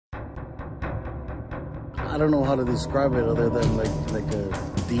I don't know how to describe it other than like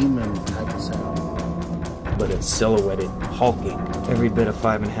a demon type of sound. But it's silhouetted, hulking, every bit of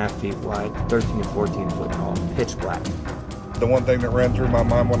 5.5 feet wide, 13 to 14 foot tall, pitch black. The one thing that ran through my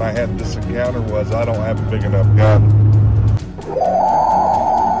mind when I had this encounter was I don't have a big enough gun.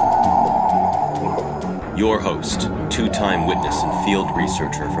 Your host, two-time witness and field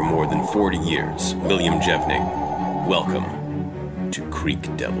researcher for more than 40 years, William Jevning. Welcome to Creek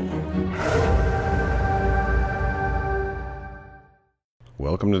Devil.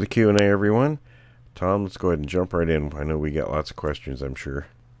 Welcome to the Q&A, everyone. Tom, let's go ahead and jump right in. I know we got lots of questions, I'm sure.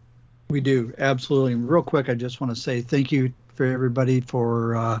 We do, absolutely. Real quick, I just want to say thank you for everybody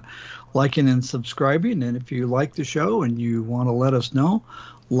for liking and subscribing. And if you like the show and you want to let us know,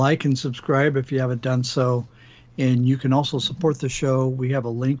 like and subscribe if you haven't done so. And you can also support the show. We have a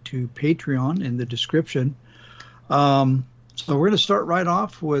link to Patreon in the description. So we're going to start right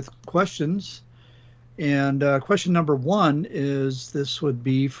off with questions. And question number one is, this would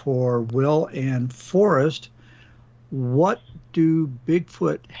be for Will and Forrest. What do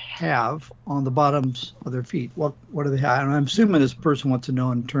Bigfoot have on the bottoms of their feet? What do they have? And I'm assuming this person wants to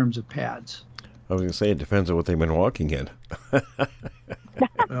know in terms of pads. I was going to say, it depends on what they've been walking in.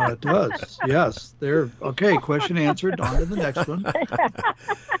 It does, yes. Okay, question answered. On to the next one.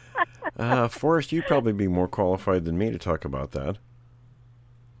 Forrest, you'd probably be more qualified than me to talk about that.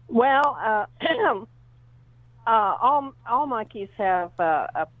 Well, all monkeys have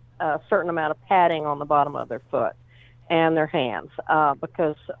a certain amount of padding on the bottom of their foot and their hands,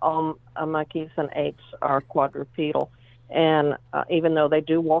 because all monkeys and apes are quadrupedal. And even though they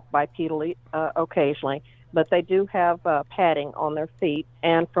do walk bipedally occasionally, but they do have padding on their feet.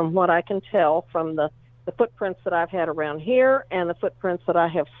 And from what I can tell from the footprints that I've had around here and the footprints that I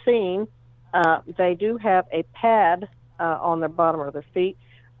have seen, they do have a pad on the bottom of their feet,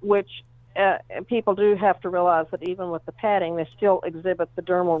 which people do have to realize that even with the padding, they still exhibit the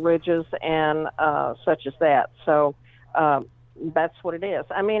dermal ridges and such as that. So that's what it is.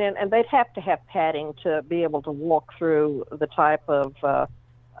 I mean, and they'd have to have padding to be able to walk through the type of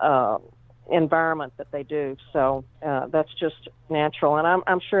environment that they do. So that's just natural. And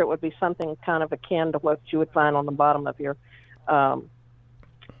I'm sure it would be something kind of akin to what you would find on the bottom of your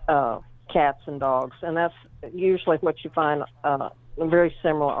cats and dogs. And that's usually what you find very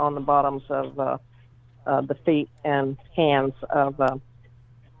similar on the bottoms of the feet and hands of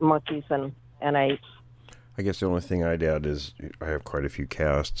monkeys and apes. I guess the only thing I'd add is I have quite a few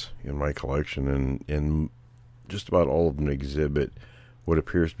casts in my collection, and just about all of them exhibit what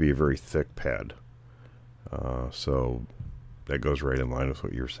appears to be a very thick pad. So that goes right in line with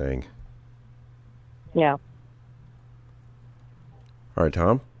what you were saying. Yeah. All right,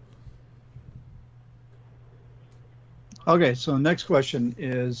 Tom? Okay, so next question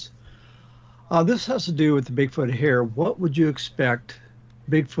is, this has to do with the Bigfoot hair. What would you expect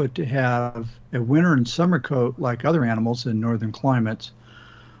Bigfoot to have a winter and summer coat like other animals in northern climates?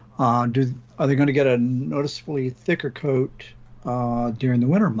 Are they going to get a noticeably thicker coat during the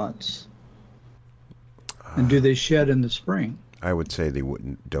winter months? And do they shed in the spring? I would say they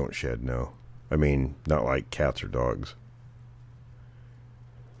don't shed, no. I mean, not like cats or dogs.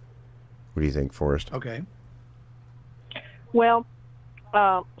 What do you think, Forrest? Okay. Well,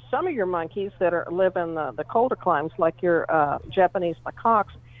 some of your monkeys that live in the colder climes, like your Japanese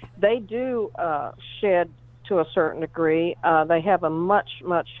macaques, they do shed to a certain degree. They have a much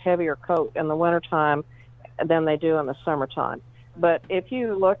heavier coat in the wintertime than they do in the summertime. But if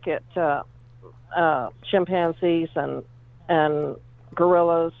you look at chimpanzees and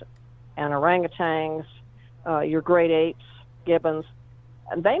gorillas and orangutans, your great apes, gibbons,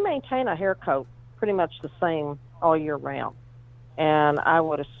 they maintain a hair coat pretty much the same all year round. And I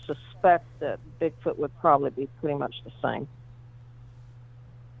would suspect that Bigfoot would probably be pretty much the same.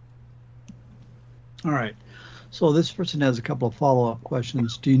 All right. So this person has a couple of follow-up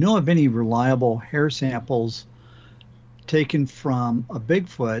questions. Do you know of any reliable hair samples taken from a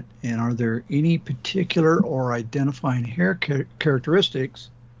Bigfoot, and are there any particular or identifying hair characteristics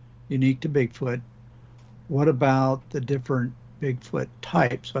unique to Bigfoot? What about the different Bigfoot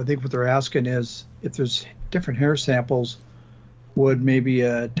types? I think what they're asking is if there's different hair samples, would maybe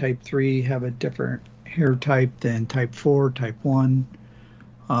a type 3 have a different hair type than type 4, type 1?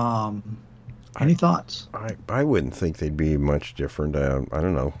 Any thoughts? I wouldn't think they'd be much different. I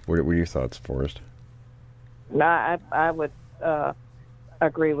don't know. What are your thoughts, Forrest? No, I would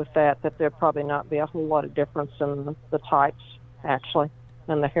agree with that there'd probably not be a whole lot of difference in the types, actually,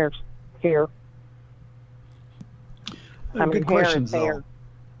 and the hair. Good questions, though.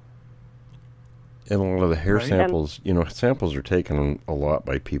 And a lot of the hair samples, samples are taken a lot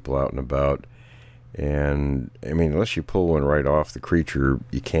by people out and about. And, I mean, unless you pull one right off the creature,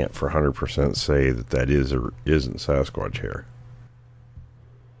 you can't for 100% say that that is or isn't Sasquatch hair.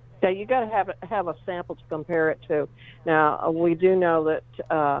 Yeah, you got to have a sample to compare it to. Now, we do know that,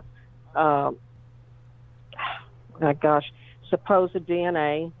 supposed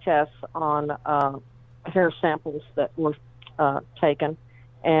DNA tests on hair samples that were taken,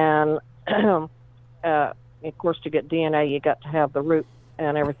 and of course, to get DNA, you got to have the root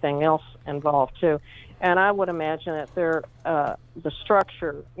and everything else involved too. And I would imagine that the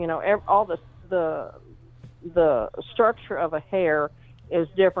structure, all the structure of a hair is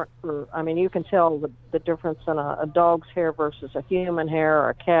different. You can tell the difference in a dog's hair versus a human hair or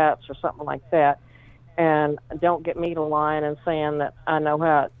a cat's or something like that. And don't get me to lying and saying that I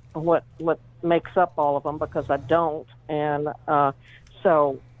know what makes up all of them, because I don't. And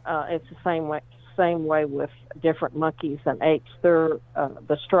so it's the same way with different monkeys and apes. They're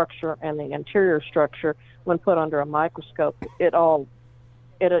the structure and the interior structure, when put under a microscope, it all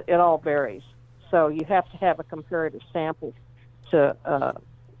varies. So you have to have a comparative sample to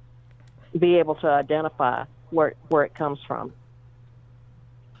be able to identify where it comes from.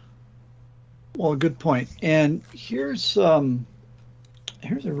 Well, good point. And here's a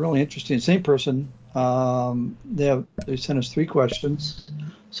really interesting. Same person. They sent us 3 questions,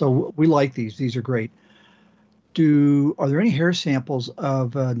 so we like these. These are great. Are there any hair samples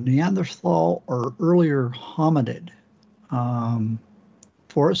of Neanderthal or earlier hominid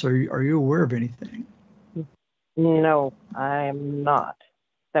for us? Are you aware of anything? No, I'm not.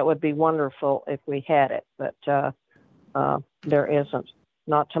 That would be wonderful if we had it, but there isn't.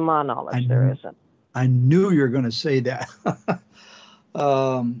 Not to my knowledge, there isn't. I knew you were going to say that.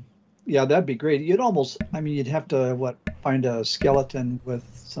 Yeah, that'd be great. You'd have to find a skeleton with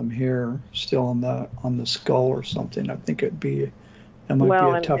some hair still on the skull or something. I think that might be a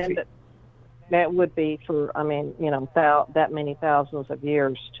toughie. That would be for, that many thousands of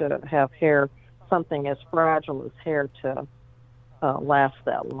years to have hair, something as fragile as hair, to last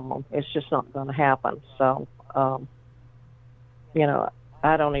that long. It's just not going to happen. So,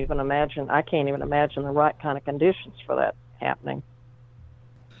 I can't even imagine the right kind of conditions for that happening.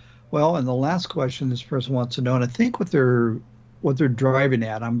 Well, and the last question this person wants to know, and I think what they're driving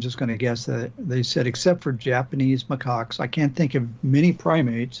at, I'm just going to guess that they said, except for Japanese macaques, I can't think of many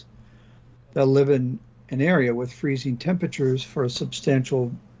primates that live in an area with freezing temperatures for a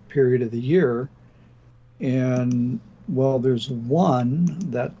substantial period of the year. And, well, there's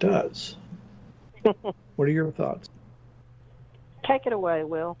one that does. What are your thoughts? Take it away,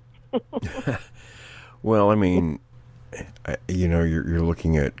 Will. Well, you're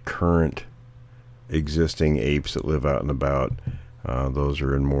looking at current existing apes that live out and about. Those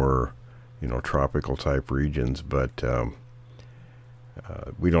are in more, tropical type regions, but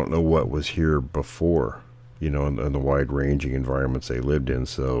we don't know what was here before, in the wide ranging environments they lived in.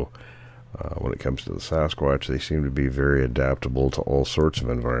 So when it comes to the Sasquatch, they seem to be very adaptable to all sorts of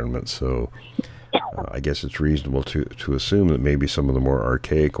environments. So I guess it's reasonable to assume that maybe some of the more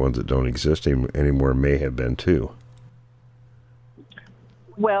archaic ones that don't exist anymore may have been too.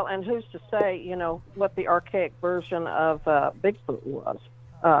 Well, and who's to say, what the archaic version of Bigfoot was?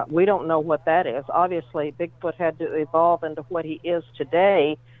 We don't know what that is. Obviously, Bigfoot had to evolve into what he is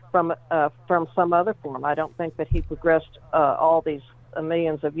today from some other form. I don't think that he progressed all these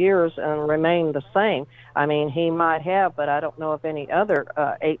millions of years and remained the same. He might have, but I don't know of any other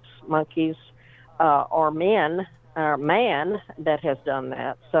apes, monkeys, or man that has done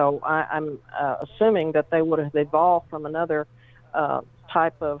that. So I'm assuming that they would have evolved from another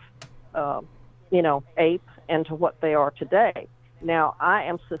type of, ape into what they are today. Now, I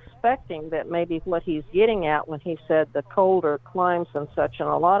am suspecting that maybe what he's getting at when he said the colder climes and such,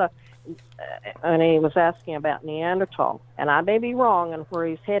 and he was asking about Neanderthal, and I may be wrong on where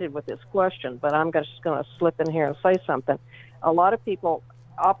he's headed with this question, but I'm just going to slip in here and say something. A lot of people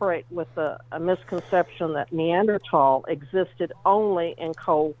operate with a misconception that Neanderthal existed only in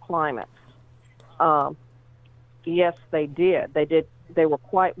cold climates. Yes, they did. They were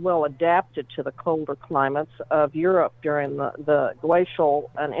quite well adapted to the colder climates of Europe during the glacial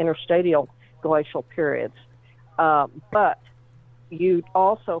and interstitial glacial periods. But you'd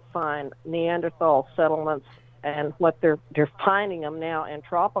also find Neanderthal settlements, and what they're finding them now in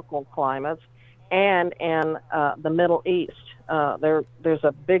tropical climates and in the Middle East. There's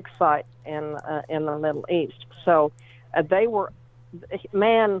a big site in the Middle East. So they were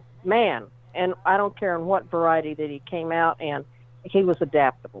man, and I don't care in what variety that he came out in. He was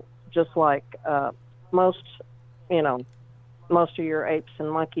adaptable, just like most of your apes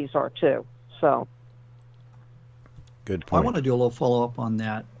and monkeys are too. So, good point. I want to do a little follow up on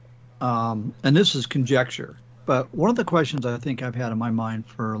that. and this is conjecture, but one of the questions I think I've had in my mind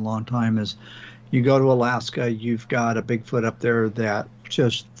for a long time is, you go to Alaska, you've got a Bigfoot up there that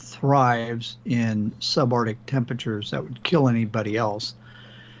just thrives in subarctic temperatures that would kill anybody else.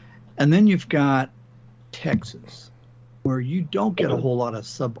 And then you've got Texas, where you don't get a whole lot of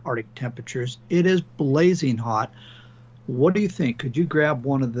subarctic temperatures. It is blazing hot. What do you think? Could you grab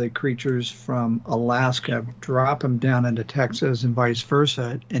one of the creatures from Alaska, drop them down into Texas and vice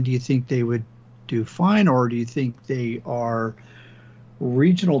versa? And do you think they would do fine, or do you think they are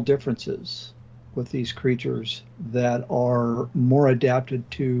regional differences with these creatures that are more adapted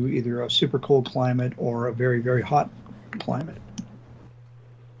to either a super cold climate or a very, very hot climate?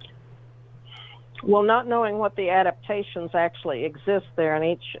 Well, not knowing what the adaptations actually exist there in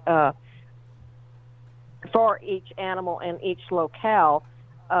each for each animal in each locale,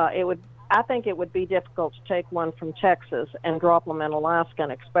 I think it would be difficult to take one from Texas and drop them in Alaska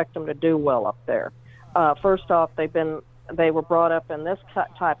and expect them to do well up there. First off, they were brought up in this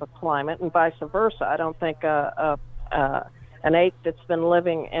type of climate, and vice versa. I don't think an ape that's been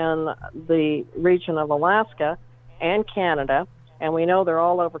living in the region of Alaska and Canada, and we know they're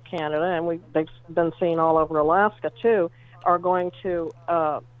all over Canada, and they've been seen all over Alaska too, are going to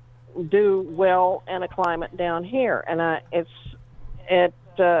do well in a climate down here. And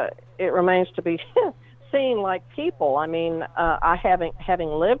it remains to be seen. Like people, I mean, having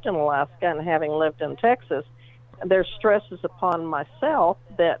lived in Alaska and having lived in Texas, there's stresses upon myself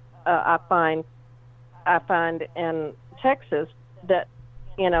that I find in Texas that,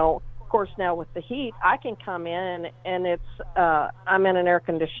 of course, now with the heat, I can come in and it's I'm in an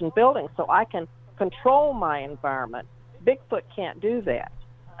air-conditioned building, so I can control my environment. Bigfoot can't do that.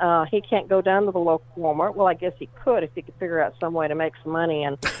 He can't go down to the local Walmart. Well, I guess he could if he could figure out some way to make some money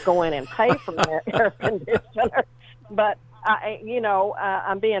and go in and pay for an air conditioner. But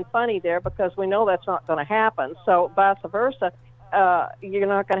I'm being funny there because we know that's not going to happen. So vice versa, you're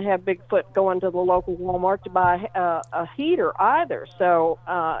not going to have Bigfoot going to the local Walmart to buy a heater either. So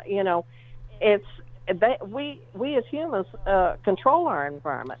we as humans control our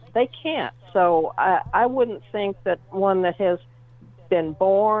environment. They can't. So I wouldn't think that one that has been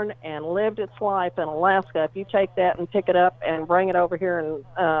born and lived its life in Alaska, if you take that and pick it up and bring it over here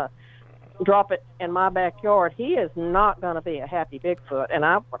and drop it in my backyard, he is not going to be a happy Bigfoot. And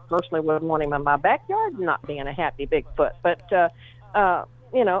I personally wouldn't want him in my backyard not being a happy Bigfoot. But,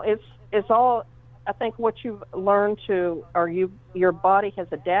 it's all, I think, what you've learned to, or your body has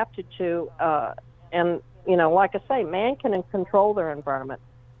adapted to, and, like I say, man can control their environment.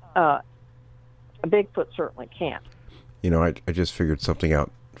 A Bigfoot certainly can't. I just figured something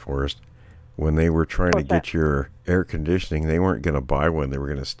out, Forrest. When they were trying to get your air conditioning, they weren't going to buy one. They were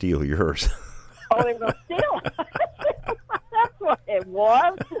going to steal yours. Oh, they were going to steal it? That's what it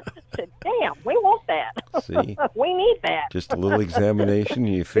was. I said, damn, we want that. See? We need that. Just a little examination,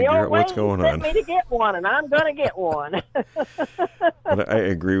 and you figure out what's going on. Me to get one, and I'm going to get one. But I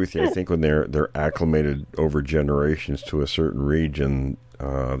agree with you. I think when they're acclimated over generations to a certain region,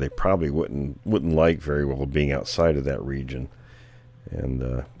 they probably wouldn't like very well being outside of that region,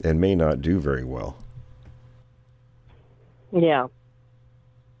 and may not do very well. Yeah.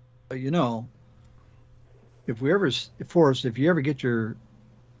 If you ever get your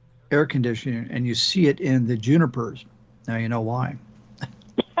air conditioning and you see it in the junipers, now you know why.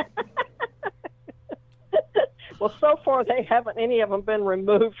 Well, so far any of them been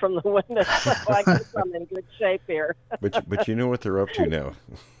removed from the window. So I guess I'm in good shape here. But you know what they're up to now.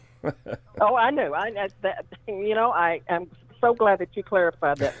 Oh, I know. I'm so glad that you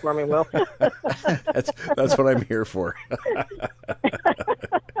clarified that for me, Will. That's what I'm here for.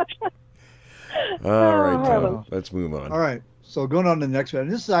 All right, Tom, let's move on. All right. So going on to the next one,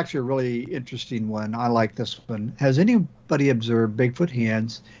 and this is actually a really interesting one. I like this one. Has anybody observed Bigfoot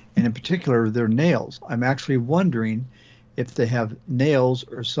hands, and in particular their nails? I'm actually wondering if they have nails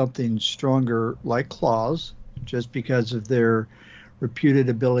or something stronger like claws, just because of their reputed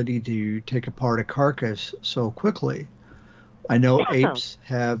ability to take apart a carcass so quickly. I know apes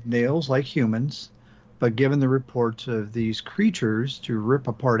have nails like humans, but given the reports of these creatures to rip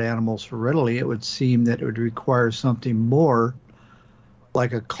apart animals so readily, it would seem that it would require something more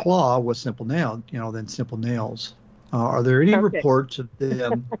like a claw with simple nail, than simple nails. Are there any reports of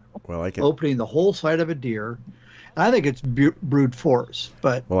them opening the whole side of a deer? I think it's brute force,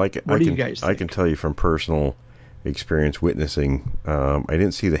 but what do you guys think? I can tell you from personal experience witnessing, I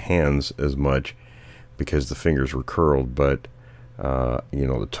didn't see the hands as much because the fingers were curled, but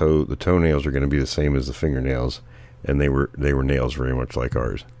the toenails are going to be the same as the fingernails, and they were nails very much like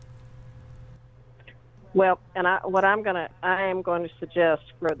ours. Well, and I am going to suggest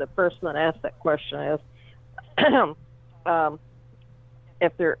for the person that asked that question is,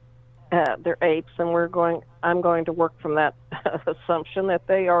 if they're apes, and I'm going to work from that assumption that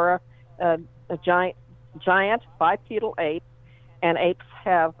they are a giant bipedal ape, and apes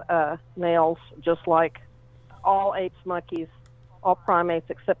have nails just like all apes, monkeys, all primates,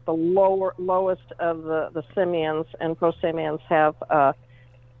 except the lowest of the simians and prosimians have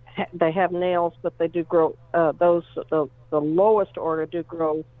they have nails, but they do grow the lowest order do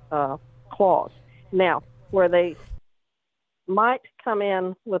grow claws. Now, where they might come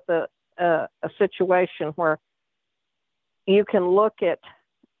in with a situation where you can look at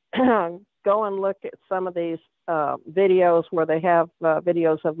go and look at some of these videos where they have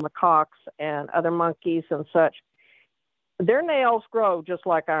videos of macaques and other monkeys and such. Their nails grow just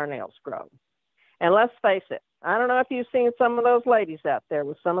like our nails grow. And let's face it, I don't know if you've seen some of those ladies out there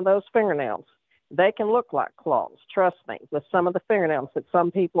with some of those fingernails. They can look like claws, trust me, with some of the fingernails that some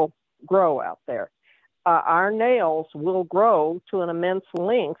people grow out there. Our nails will grow to an immense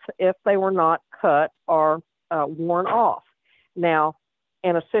length if they were not cut or worn off. Now,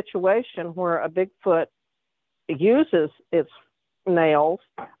 in a situation where a Bigfoot uses its nails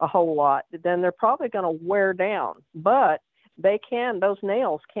a whole lot, then they're probably going to wear down. But those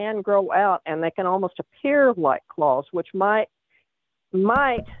nails can grow out, and they can almost appear like claws, which might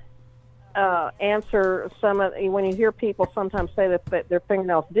answer some of when you hear people sometimes say that their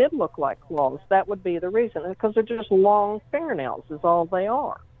fingernails did look like claws. That would be the reason, because they're just long fingernails is all they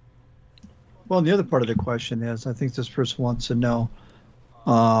are. Well, and the other part of the question is, I think this person wants to know,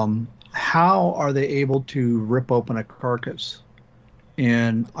 how are they able to rip open a carcass?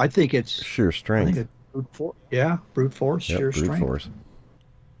 And I think it's sheer strength. Brute force. Yeah, brute force, yep, sheer brute strength. Force.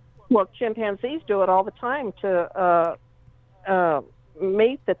 Well, chimpanzees do it all the time to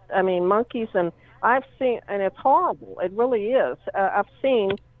meat that, I mean, monkeys, and I've seen, and it's horrible. It really is. I've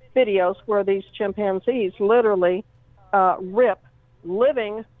seen videos where these chimpanzees literally rip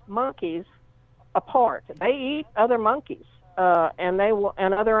living monkeys apart. They eat other monkeys and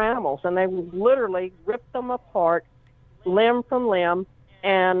other animals, and they will literally rip them apart, limb from limb,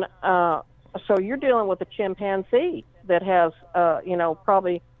 and so you're dealing with a chimpanzee that has,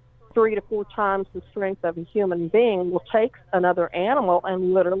 probably 3 to 4 times the strength of a human being, will take another animal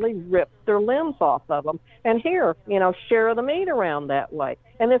and literally rip their limbs off of them. And here, share the meat around that way.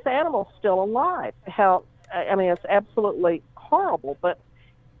 And this animal's still alive. It's absolutely horrible, but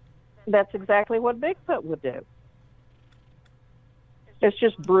that's exactly what Bigfoot would do. It's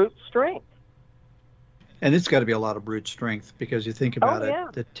just brute strength. And it's got to be a lot of brute strength, because you think about it,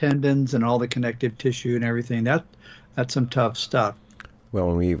 the tendons and all the connective tissue and everything, that's some tough stuff. Well,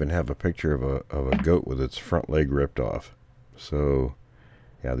 and we even have a picture of a goat with its front leg ripped off. So,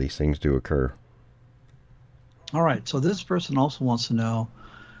 yeah, these things do occur. All right, so this person also wants to know,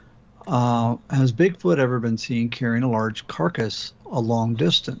 has Bigfoot ever been seen carrying a large carcass a long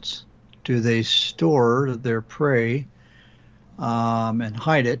distance? Do they store their prey and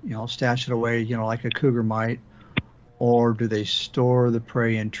hide it, stash it away, like a cougar might? Or do they store the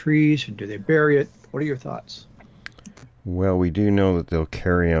prey in trees, and do they bury it? What are your thoughts? Well, we do know that they'll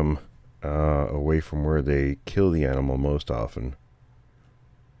carry them away from where they kill the animal most often.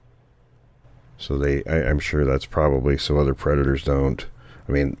 So I'm sure that's probably so other predators don't.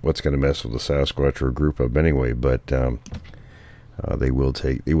 I mean, what's going to mess with a Sasquatch or a group of them anyway? But they will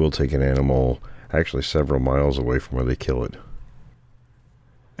take an animal actually several miles away from where they kill it.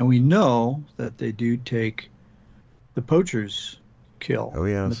 And we know that they do take the poachers kill. Oh,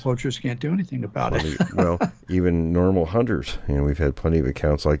 yes. And the poachers can't do anything about it. Well, even normal hunters. We've had plenty of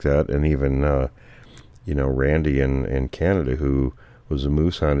accounts like that. And even, Randy in Canada, who was a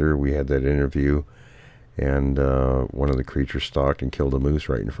moose hunter, we had that interview. And one of the creatures stalked and killed a moose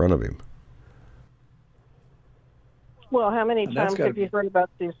right in front of him. Well, how many times have you heard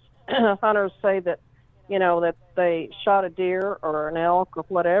about these hunters say that, that they shot a deer or an elk or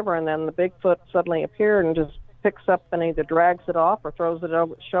whatever, and then the Bigfoot suddenly appeared and just picks up and either drags it off or throws it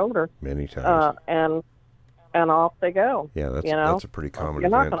over its shoulder. Many times. And off they go. Yeah, that's a pretty common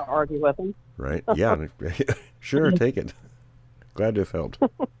event. You're not going to argue with them. Right? Yeah, sure, take it. Glad to have helped.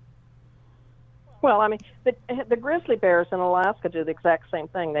 Well, I mean, the grizzly bears in Alaska do the exact same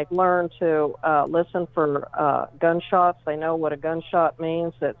thing. They've learned to listen for gunshots. They know what a gunshot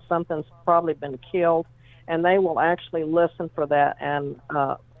means, that something's probably been killed, and they will actually listen for that, and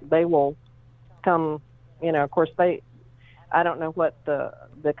they will come, of course, I don't know what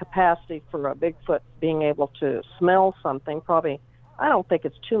the capacity for a Bigfoot being able to smell something, probably, I don't think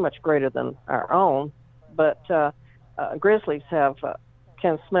it's too much greater than our own, but grizzlies have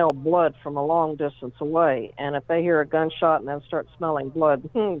can smell blood from a long distance away, and if they hear a gunshot and then start smelling blood,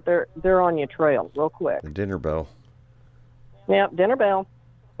 they're on your trail real quick. The dinner bell. Yep, dinner bell.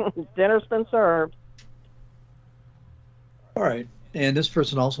 Dinner's been served. All right. And this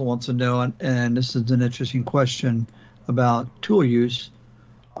person also wants to know, and this is an interesting question about tool use.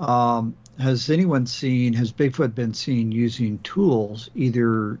 Has Bigfoot been seen using tools,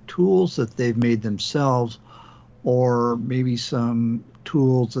 either tools that they've made themselves or maybe some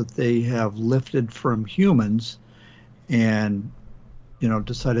tools that they have lifted from humans and,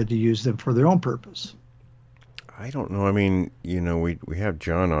 decided to use them for their own purpose? I don't know. I mean, we have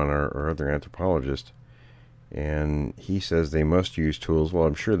John on, our other anthropologist, and he says they must use tools. Well,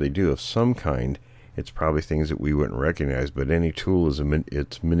 I'm sure they do of some kind. It's probably things that we wouldn't recognize, but any tool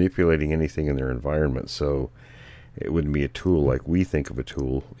it's manipulating anything in their environment. So it wouldn't be a tool like we think of a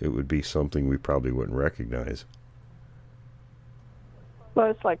tool. It would be something we probably wouldn't recognize. Well,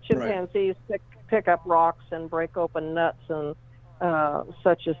 it's like chimpanzees pick up rocks and break open nuts and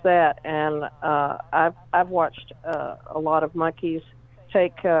such as that. And I've watched a lot of monkeys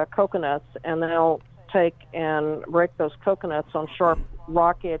take coconuts, and they'll take and break those coconuts on sharp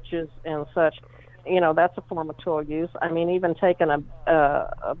rock edges and such. That's a form of tool use. I mean, even taking a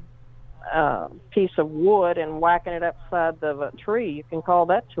piece of wood and whacking it upside of a tree, you can call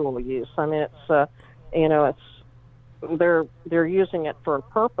that tool use. I mean, it's they're using it for a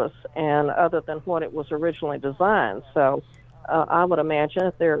purpose and other than what it was originally designed. So I would imagine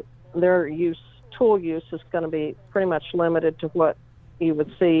that their tool use is going to be pretty much limited to what you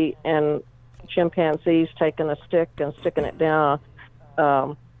would see in chimpanzees taking a stick and sticking it down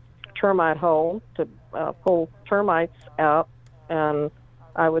a termite hole to pull termites out. And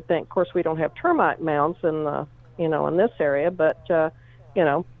I would think, of course, we don't have termite mounds in in this area, but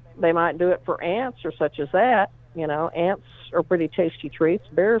they might do it for ants or such as that. Ants are pretty tasty treats.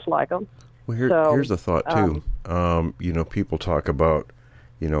 Bears like them. Well, here's the thought too. People talk about,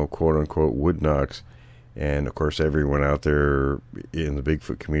 quote unquote wood knocks, and of course everyone out there in the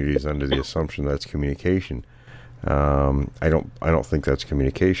Bigfoot community is under the assumption that's communication. I don't think that's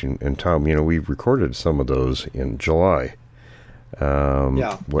communication. And Tom, we've recorded some of those in July.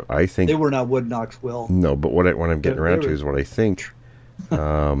 What I think they were not wood knocks, Will. No, but what I'm getting around to is what I think.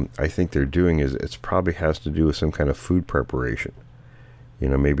 I think they're doing is it's probably has to do with some kind of food preparation.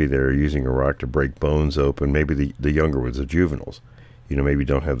 Maybe they're using a rock to break bones open. Maybe the younger ones, the juveniles, maybe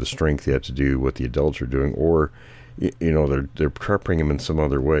don't have the strength yet to do what the adults are doing, or they're prepping them in some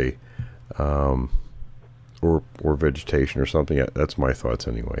other way, or vegetation or something. That's my thoughts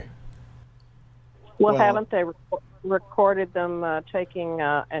anyway. Well, haven't they recorded them taking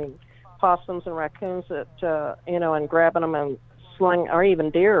and possums and raccoons that and grabbing them and or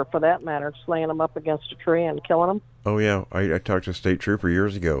even deer for that matter, slaying them up against a tree and killing them? Oh yeah, I talked to a state trooper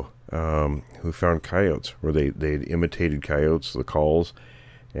years ago who found coyotes where they had imitated coyotes, the calls,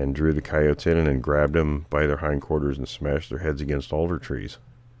 and drew the coyotes in and then grabbed them by their hindquarters and smashed their heads against alder trees.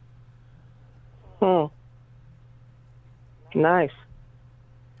 Nice.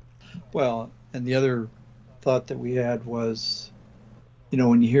 Well, and the other thought that we had was,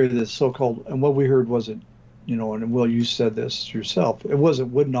 when you hear this so-called, and what we heard wasn't, and Will, you said this yourself, it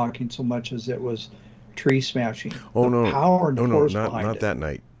wasn't wood knocking so much as it was tree smashing. Oh, the no. Power and force behind not it. that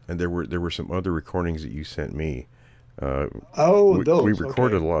night. And there were some other recordings that you sent me. Those. We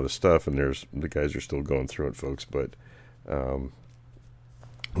recorded a lot of stuff, and the guys are still going through it, folks. But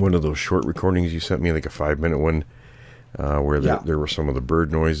one of those short recordings you sent me, like a 5-minute one, where there were some of the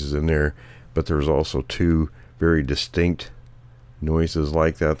bird noises in there, but there was also two very distinct noises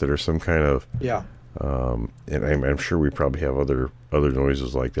like that are some kind of and I'm sure we probably have other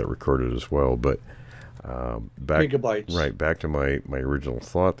noises like that recorded as well. But back to my original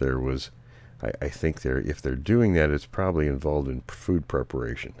thought there was, I think if they're doing that, it's probably involved in food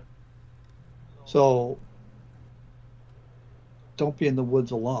preparation. So don't be in the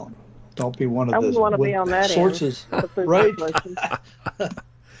woods alone. Don't be one of the want to be on that sources, right?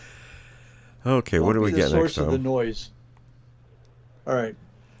 Okay, what do we get next time? Source of the noise. All right.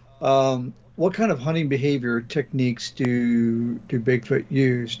 What kind of hunting behavior techniques do Bigfoot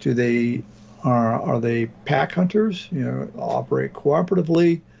use? Are they pack hunters? Operate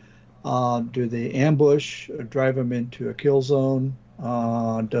cooperatively? Do they ambush, drive them into a kill zone?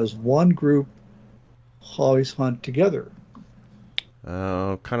 Does one group always hunt together?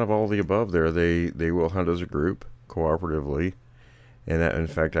 Kind of all the above. There, they will hunt as a group cooperatively, and in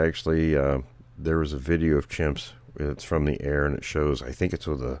fact, actually, there was a video of chimps. It's from the air, and it shows. I think it's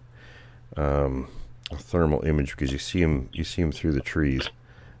with a thermal image because you see them through the trees,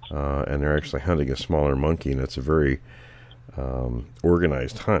 and they're actually hunting a smaller monkey, and it's a very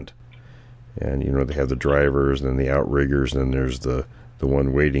organized hunt. And, you know, they have the drivers and then the outriggers, and then there's the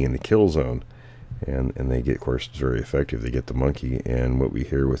one waiting in the kill zone. And they get, of course, it's very effective. They get the monkey. And what we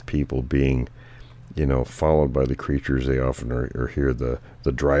hear with people being, you know, followed by the creatures, they often are hear the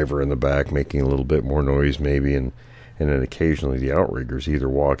driver in the back making a little bit more noise maybe, and then occasionally the outriggers either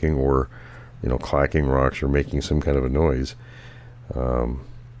walking or, you know, clacking rocks or making some kind of a noise.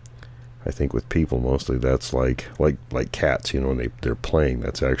 I think with people mostly that's like cats, you know, when they're playing,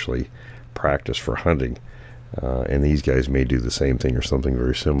 that's actually practice for hunting. And these guys may do the same thing or something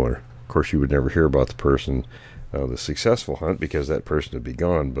very similar. Of course, you would never hear about the person, the successful hunt, because that person would be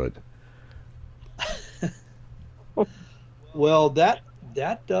gone, but... Well, that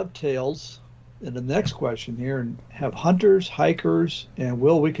dovetails in the next question here. And have hunters, hikers, and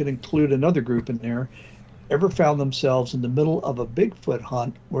we could include another group in there, ever found themselves in the middle of a Bigfoot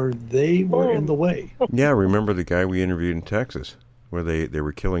hunt where they were in the way? Yeah, remember the guy we interviewed in Texas, where they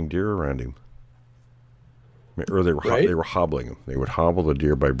were killing deer around him, or they were hobbling them. They would hobble the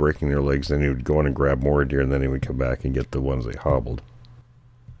deer by breaking their legs, then he would go in and grab more deer, and then he would come back and get the ones they hobbled.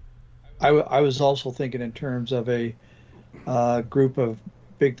 I was also thinking in terms of a group of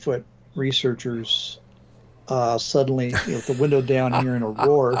Bigfoot researchers suddenly, you know, with the window down here in a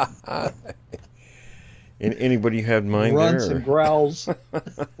roar. Anybody you have in mind grunts there? And growls.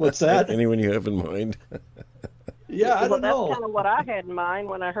 What's that? Anyone you have in mind? Yeah, I don't know. That's kind of what I had in mind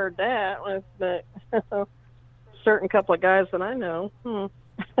when I heard that, was the certain couple of guys that I know.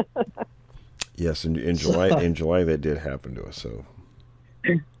 Yes, in July that did happen to us. So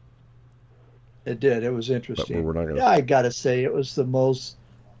it did. It was interesting. But we're not gonna... Yeah, I got to say, it was the most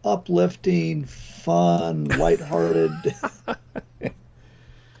uplifting, fun, lighthearted.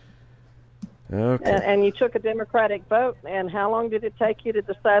 Okay. And you took a Democratic vote, and how long did it take you to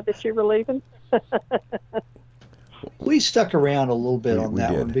decide that you were leaving? We stuck around a little bit on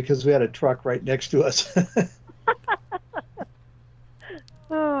that did. one because we had a truck right next to us.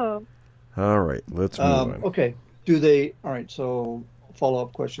 Oh. All right, let's move on. Okay. All right, so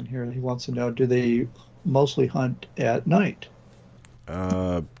follow-up question here. He wants to know, do they mostly hunt at night?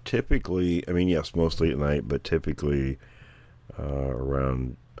 Typically, I mean, yes, mostly at night, but typically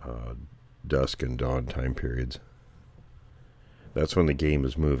around dusk and dawn time periods. That's when the game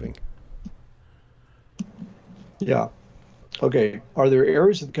is moving. Yeah. Okay. Are there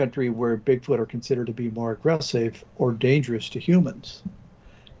areas of the country where Bigfoot are considered to be more aggressive or dangerous to humans?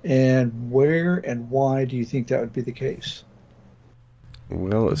 And where and why do you think that would be the case?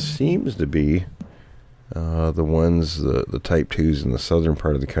 Well, it seems to be the ones, the type 2s in the southern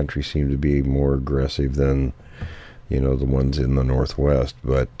part of the country seem to be more aggressive than, you know, the ones in the northwest.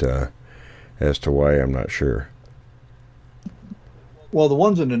 But as to why, I'm not sure. Well, the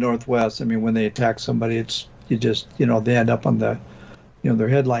ones in the northwest, I mean, when they attack somebody, they end up on the, you know, they're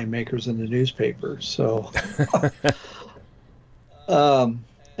headline makers in the newspaper. So,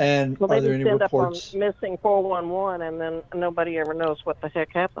 and well, are they there any just end reports? up on missing 411, and then nobody ever knows what the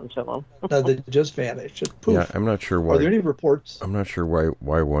heck happened to them. No, they just vanish. Just poof. Yeah, I'm not sure why. Are there any reports? I'm not sure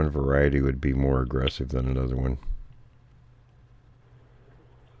why one variety would be more aggressive than another one.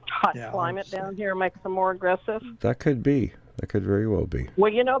 Hot climate down here makes them more aggressive. That could be. That could very well be.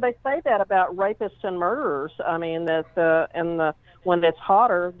 Well, you know, they say that about rapists and murderers. I mean, that when it's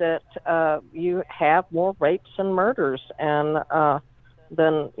hotter, that you have more rapes and murders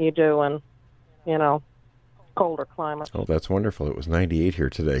than you do in, you know, colder climates. Oh, that's wonderful. It was 98 here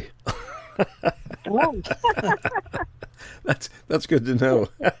today. Oh. That's good to know.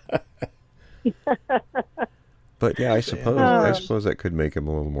 But yeah, I suppose that could make him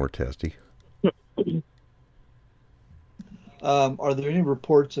a little more testy. Are there any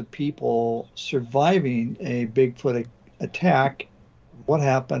reports of people surviving a Bigfoot attack? What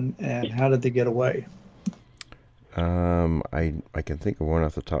happened and how did they get away? I can think of one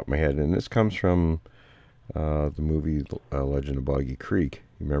off the top of my head, and this comes from the movie Legend of Boggy Creek.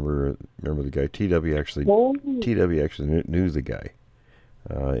 You remember the guy TW actually knew the guy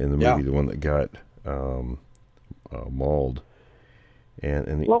in the movie, the one that got mauled.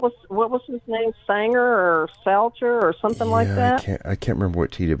 And what was his name? Sanger or Salcher or something like that? I can't remember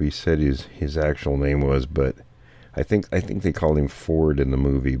what TW said his actual name was, but I think they called him Ford in the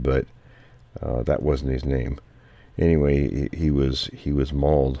movie, but that wasn't his name. Anyway, he was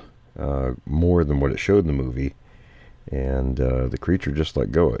mauled more than what it showed in the movie, and the creature just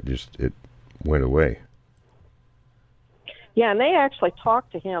let go. It went away. Yeah, and they actually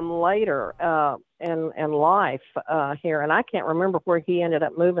talked to him later in life here, and I can't remember where he ended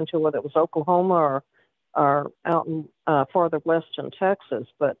up moving to, whether it was Oklahoma or out in farther west in Texas.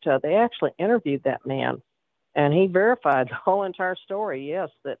 But they actually interviewed that man, And he verified the whole entire story. Yes,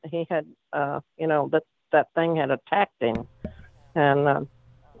 that he had, that thing had attacked him, and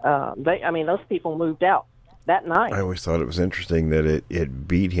those people moved out that night. I always thought it was interesting that it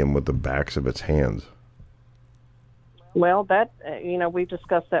beat him with the backs of its hands. Well, that we've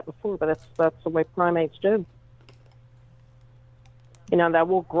discussed that before, but that's the way primates do. They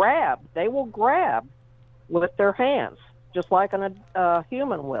will grab with their hands, just like a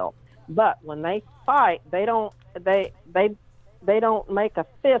human will. But when they fight, they don't make a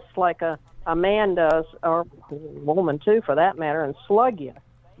fist like a man does, or a woman too, for that matter, and slug you.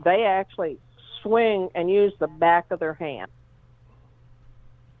 They actually swing and use the back of their hand.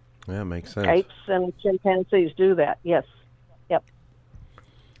 Yeah, makes sense. Apes and chimpanzees do that. Yes. Yep.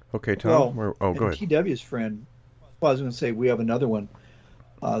 Okay, Tom. Go ahead. TW's friend. Well, I was going to say we have another one.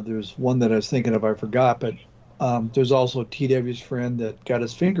 There's one that I was thinking of. I forgot, but there's also TW's friend that got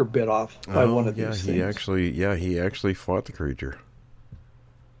his finger bit off by one of these things. He actually fought the creature.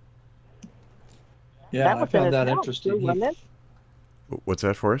 Yeah, I found that interesting. What's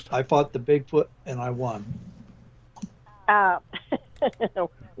that, Forrest? I fought the Bigfoot and I won.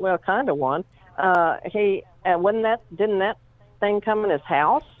 Well, kind of won. Didn't that thing come in his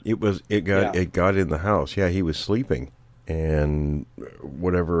house? It got in the house. Yeah, he was sleeping, and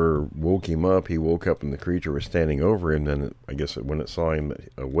whatever woke him up, he woke up and the creature was standing over him. Then I guess when it saw him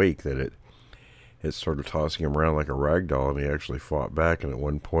awake, that it started tossing him around like a rag doll, and he actually fought back. And at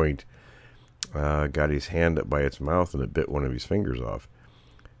one point, got his hand up by its mouth, and it bit one of his fingers off.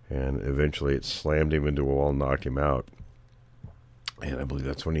 And eventually, it slammed him into a wall, and knocked him out. And I believe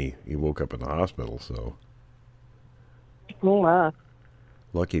that's when he woke up in the hospital. So,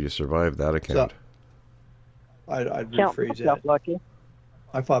 lucky to survive that account. So, I'd rephrase that. Lucky.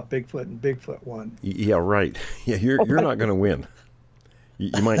 I fought Bigfoot and Bigfoot won. Yeah, right. Yeah, you're not going to win.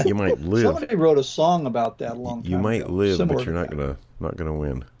 You might live. Somebody wrote a song about that a long time ago. You might live, but you're not gonna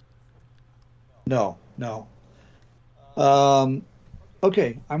win. No.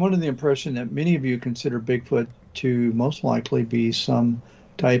 Okay, I'm under the impression that many of you consider Bigfoot to most likely be some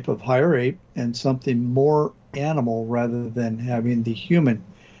type of higher ape and something more animal rather than having the human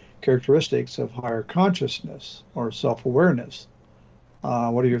characteristics of higher consciousness or self-awareness.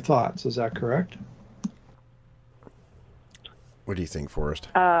 What are your thoughts? Is that correct? What do you think, Forrest?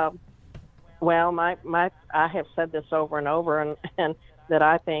 Well, I have said this over and over, and that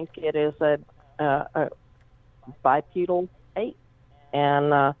I think it is a bipedal ape,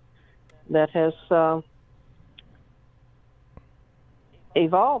 and that has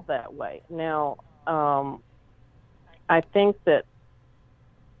evolved that way. Now, I think that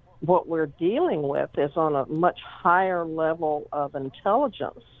what we're dealing with is on a much higher level of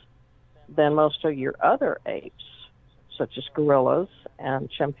intelligence than most of your other apes, such as gorillas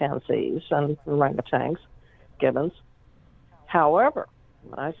and chimpanzees and orangutans, gibbons. However,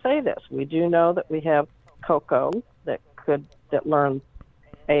 when I say this, we do know that we have Coco that learn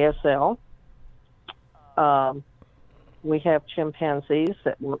ASL. We have chimpanzees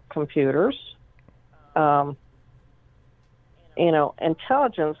that work computers.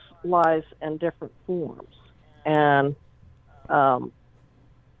 Intelligence lies in different forms, and to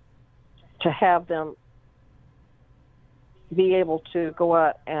have them be able to go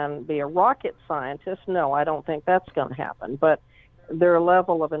out and be a rocket scientist, no, I don't think that's going to happen. But their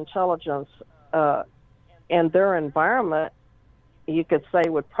level of intelligence and their environment, you could say,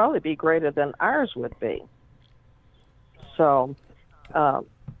 would probably be greater than ours would be. So,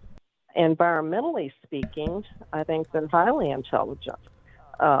 environmentally speaking, I think they're highly intelligent.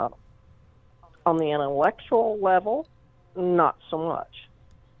 On the intellectual level, not so much.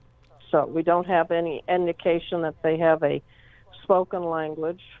 So we don't have any indication that they have a spoken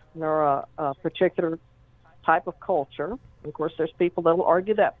language nor a particular type of culture. Of course, there's people that will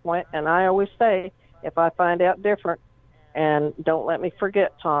argue that point, and I always say, if I find out different, and don't let me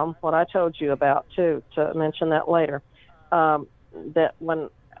forget, Tom, what I told you about, too, to mention that later, that when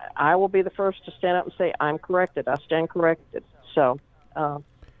I will be the first to stand up and say, I'm corrected, I stand corrected. So,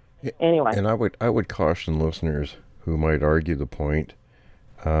 anyway. And I would caution listeners who might argue the point,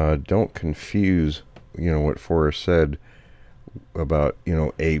 don't confuse, what Forrest said about,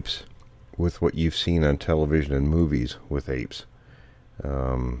 apes with what you've seen on television and movies with apes.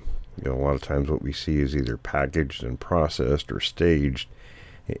 A lot of times what we see is either packaged and processed or staged.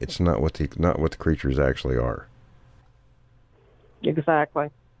 It's not what the creatures actually are. Exactly.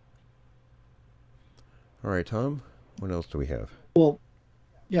 All right, Tom, what else do we have? Well,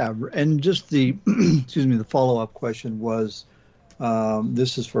 yeah, and just the the follow-up question was,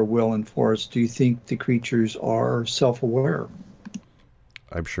 this is for Will and Forrest. Do you think the creatures are self-aware?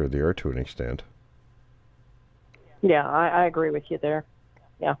 I'm sure they are to an extent. Yeah, I agree with you there.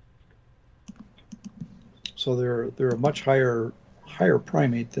 Yeah. So they're a much higher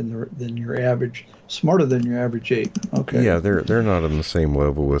primate than your average, smarter than your average ape. Okay. Yeah, they're not on the same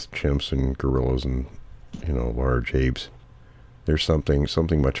level with chimps and gorillas and large apes. There's something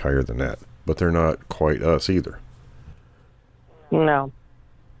much higher than that, but they're not quite us either. No.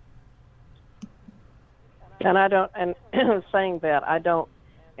 And I don't, and saying that, I don't,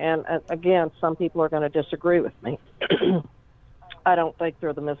 and again, some people are going to disagree with me. I don't think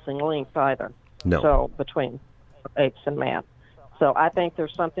they're the missing link either. No. So between apes and man. So I think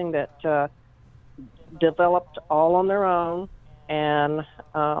there's something that developed all on their own, and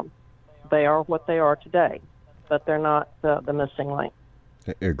they are what they are today, but they're not the missing link.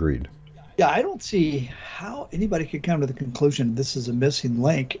 Agreed. Yeah, I don't see how anybody could come to the conclusion this is a missing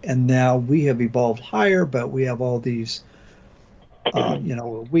link, and now we have evolved higher, but we have all these,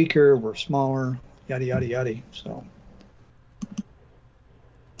 we're weaker, we're smaller, yada, yada, yada. So,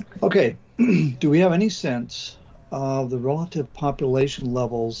 okay, do we have any sense of the relative population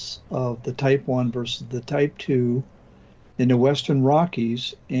levels of the type 1 versus the type 2 in the Western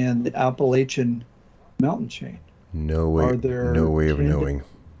Rockies and the Appalachian mountain chain? No way of knowing.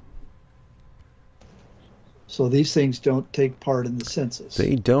 So these things don't take part in the census.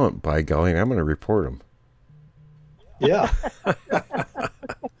 They don't, by golly. I'm going to report them. Yeah.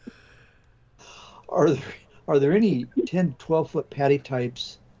 Are there any 10, 12-foot patty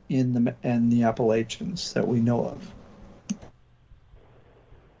types in the Appalachians that we know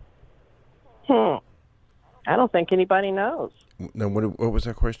of? I don't think anybody knows. Now, what was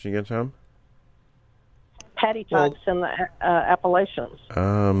that question again, Tom? Patty types in the Appalachians.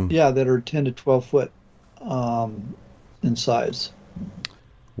 Yeah, that are 10 to 12 foot in size.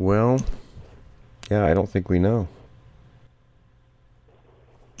 Well, yeah, I don't think we know.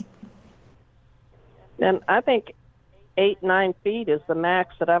 And I think 8, 9 feet is the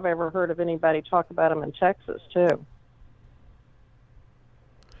max that I've ever heard of anybody talk about them in Texas, too.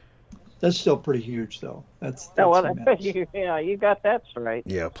 That's still pretty huge, though. That's yeah, you got that straight.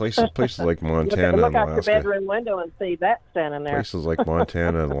 Yeah, places like Montana look and out Alaska. your bedroom window and see that standing there. Places like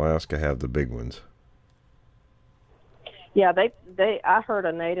Montana and Alaska have the big ones. Yeah, I heard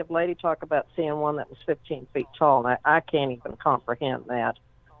a native lady talk about seeing one that was 15 feet tall, and I can't even comprehend that.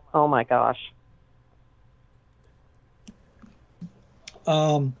 Oh my gosh.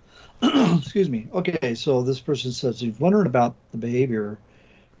 Excuse me. Okay, so this person says he's wondering about the behavior,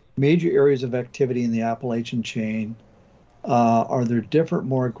 major areas of activity in the Appalachian chain. Are there different,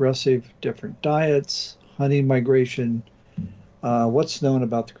 more aggressive, different diets, hunting migration? What's known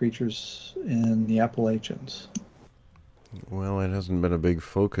about the creatures in the Appalachians? Well, it hasn't been a big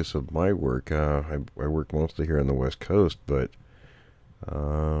focus of my work. I work mostly here on the West Coast, but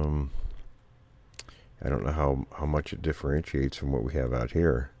I don't know how much it differentiates from what we have out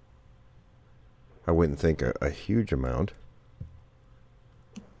here. I wouldn't think a huge amount.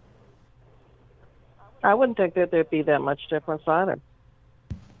 I wouldn't think that there'd be that much difference either.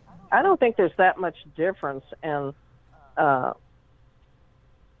 I don't think there's that much difference in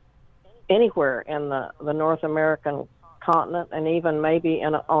anywhere in the North American continent, and even maybe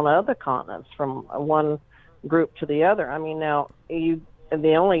on other continents from one group to the other. I mean, now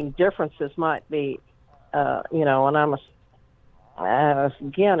the only differences might be, and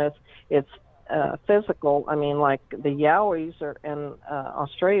it's physical. I mean, like the Yowies in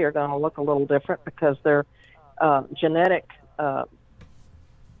Australia are going to look a little different because their genetic,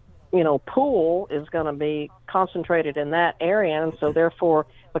 pool is going to be concentrated in that area, and so therefore,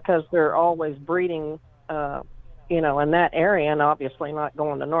 because they're always breeding, in that area, and obviously not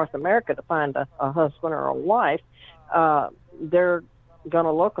going to North America to find a husband or a wife, they're going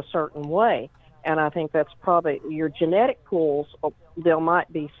to look a certain way. And I think that's probably your genetic pools. There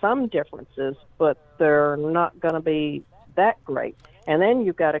might be some differences, but they're not going to be that great. And then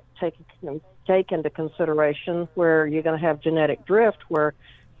you've got to take into consideration where you're going to have genetic drift, where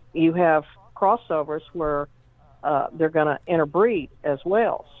you have crossovers where they're going to interbreed as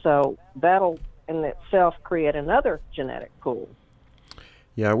well. So that'll in itself create another genetic pool.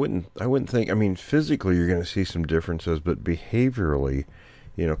 Yeah, I wouldn't think. I mean, physically you're going to see some differences, but behaviorally,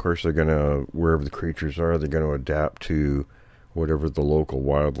 of course they're going to, wherever the creatures are, they're going to adapt to whatever the local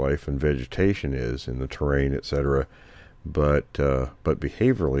wildlife and vegetation is in the terrain, etc. But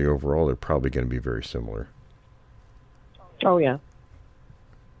behaviorally, overall, they're probably going to be very similar. Oh yeah.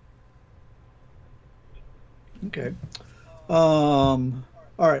 Okay. All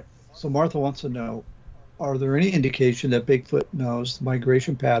right. So Martha wants to know, are there any indication that Bigfoot knows the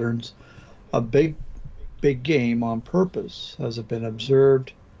migration patterns of big game on purpose? Has it been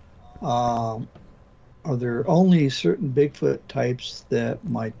observed are there only certain Bigfoot types that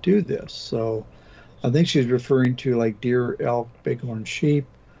might do this? So I think she's referring to like deer, elk, bighorn sheep,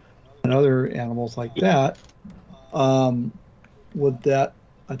 and other animals like that. Um, would that,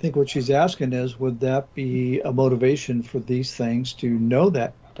 I think what she's asking is, would that be a motivation for these things to know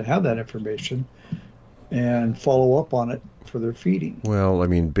that, to have that information and follow up on it for their feeding? Well, I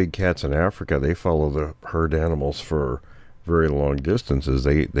mean, big cats in Africa, they follow the herd animals for very long distances.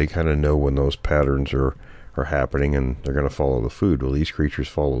 They kind of know when those patterns are happening, and they're going to follow the food. Well, these creatures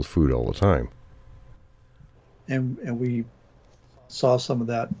follow the food all the time. And we saw some of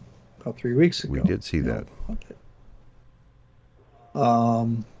that about 3 weeks ago. We did see that. Okay.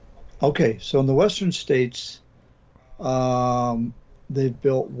 Okay, so in the western states, they've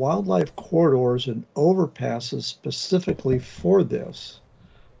built wildlife corridors and overpasses specifically for this.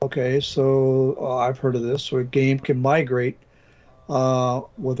 Okay, so I've heard of this. So a game can migrate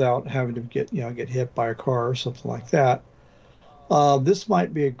without having to get hit by a car or something like that. This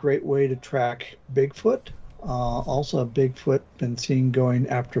might be a great way to track Bigfoot. Also, Bigfoot been seen going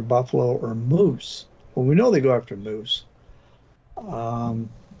after buffalo or moose. Well, we know they go after moose.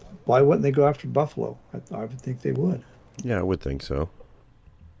 Why wouldn't they go after buffalo? I would think they would. Yeah, I would think so.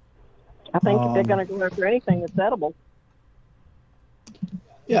 I think they're going to go after anything that's edible.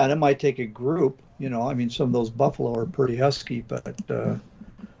 Yeah, and it might take a group. I mean, some of those buffalo are pretty husky, but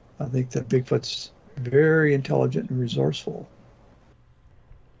I think that Bigfoot's very intelligent and resourceful.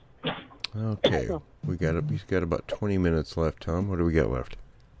 Okay, we've got about 20 minutes left, Tom. What do we got left?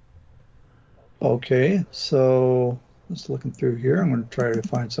 Okay, so just looking through here, I'm going to try to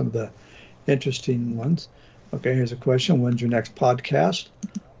find some of the interesting ones. Okay, here's a question. When's your next podcast?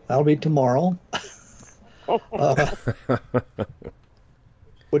 That'll be tomorrow.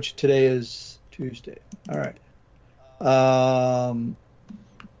 Which today is Tuesday. All right.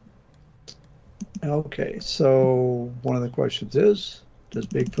 Okay, so one of the questions is, does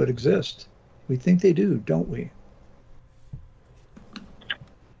Bigfoot exist? We think they do, don't we?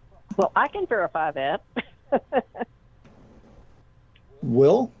 Well, I can verify that.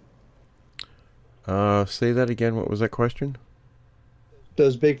 Will? Say that again. What was that question?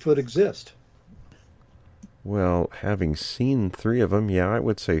 Does Bigfoot exist? Well, having seen 3 of them, yeah, I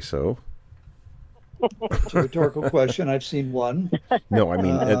would say so. It's a rhetorical question. I've seen one. No, I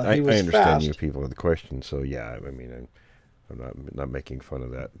mean, I understand fast. you people with the question, so yeah, I mean, I'm not making fun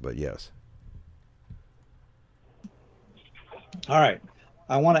of that, but yes. All right.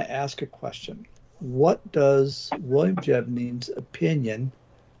 I want to ask a question. What does William Jevning's opinion,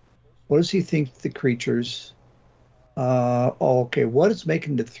 what does he think the creatures, what is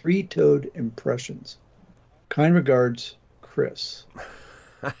making the 3-toed impressions? Kind regards, Chris.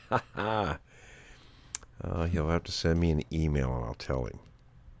 He'll have to send me an email and I'll tell him.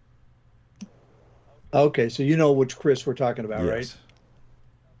 Okay, so you know which Chris we're talking about, Yes.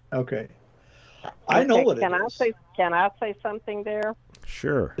 right? Okay. I know what it is. Can I say something there?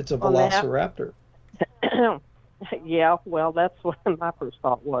 Sure. It's a velociraptor. Yeah, well, that's what my first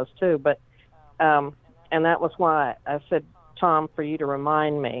thought was too. But, and that was why I said, Tom, for you to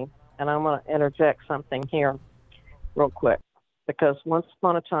remind me, and I'm going to interject something here real quick, because once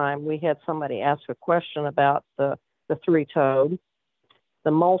upon a time we had somebody ask a question about the 3-toed,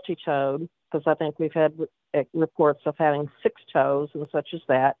 the multi-toed, because I think we've had reports of having 6 toes and such as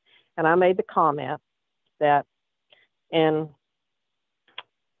that. And I made the comment that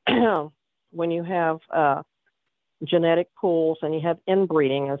when you have genetic pools and you have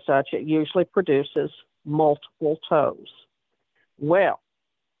inbreeding and such, it usually produces multiple toes. Well,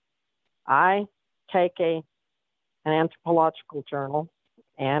 I take an anthropological journal,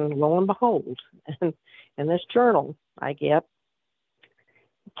 and lo and behold, in this journal I get,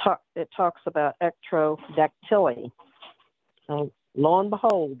 it talks about ectrodactyly. And lo and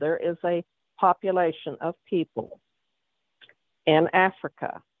behold, there is a population of people in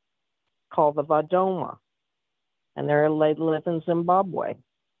Africa called the Vadoma, and they live in Zimbabwe.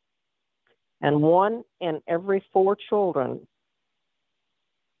 And 1 in every 4 children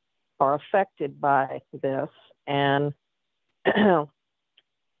are affected by this, and it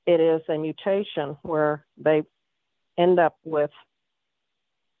is a mutation where they end up with,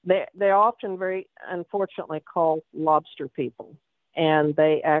 they're often very unfortunately called lobster people, and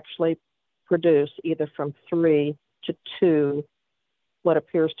they actually produce either from 3 to 2 what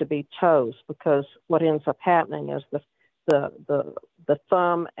appears to be toes, because what ends up happening is the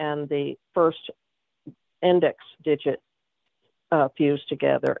thumb and the first index digit fuse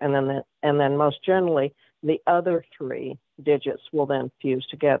together, and then most generally the other 3 digits will then fuse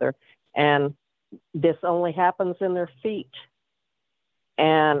together, and this only happens in their feet.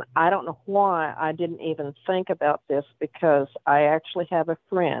 And I don't know why I didn't even think about this, because I actually have a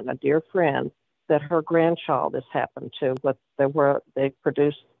friend, a dear friend, that her grandchild has happened to. But they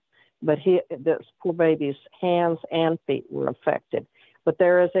produced, but this poor baby's hands and feet were affected. But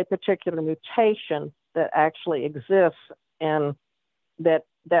there is a particular mutation that actually exists and that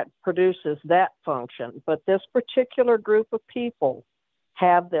produces that function. But this particular group of people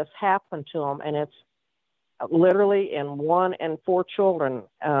have this happen to them, and it's literally in 1 in 4 children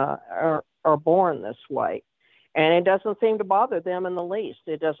are born this way. And it doesn't seem to bother them in the least.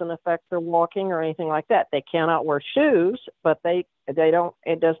 It doesn't affect their walking or anything like that. They cannot wear shoes, but they don't.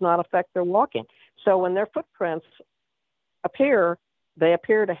 It does not affect their walking. So when their footprints appear, they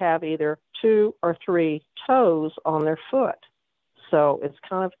appear to have either 2 or 3 toes on their foot. So it's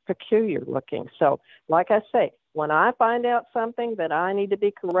kind of peculiar looking. So like I say, when I find out something that I need to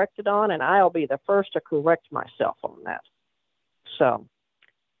be corrected on, and I'll be the first to correct myself on that. So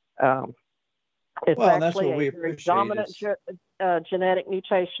it's actually a very dominant genetic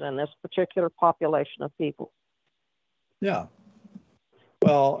mutation in this particular population of people. Yeah.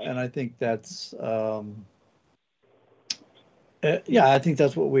 Well, and I think that's, I think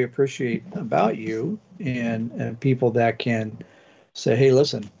that's what we appreciate about you, and people that can say, hey,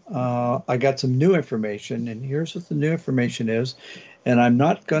 listen, I got some new information, and here's what the new information is, and I'm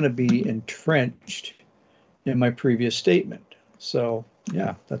not going to be entrenched in my previous statement. So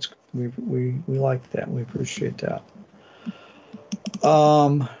yeah, we like that. We appreciate that.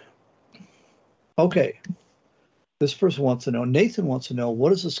 Okay. This person wants to know, Nathan wants to know,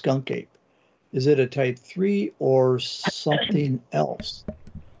 what is a skunk ape? Is it a type 3 or something else?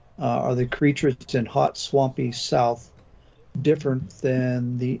 Are the creatures in hot, swampy south different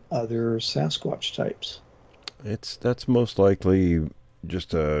than the other Sasquatch types? That's most likely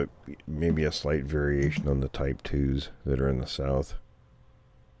just maybe a slight variation on the type 2s that are in the south.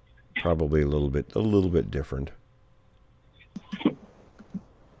 Probably a little bit different.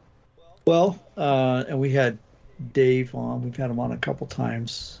 Well, and we had Dave on. We've had him on a couple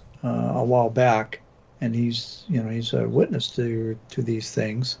times a while back, and he's a witness to these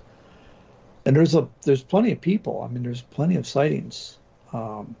things. And there's plenty of people. I mean, there's plenty of sightings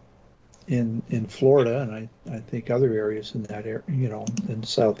in Florida, and I think other areas in that area, in the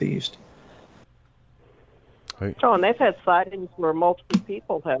southeast. Oh, and they've had sightings where multiple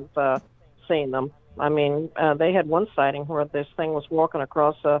people have seen them. I mean, they had one sighting where this thing was walking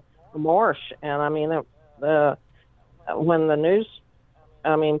across a marsh, and I mean, when the news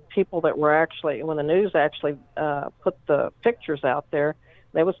actually put the pictures out there,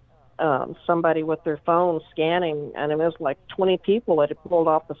 there was somebody with their phone scanning, and it was like 20 people that had pulled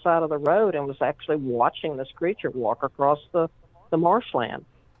off the side of the road and was actually watching this creature walk across the marshland.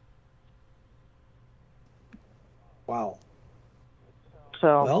 Wow.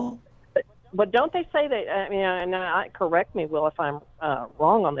 So, but don't they say that? I mean, correct me, Will, if I'm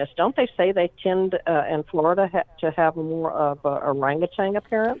wrong on this. Don't they say they tend in Florida to have more of a orangutan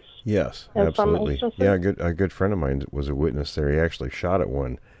appearance? Yes, absolutely. Yeah, a good friend of mine was a witness there. He actually shot at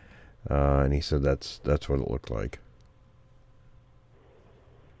one, and he said that's what it looked like.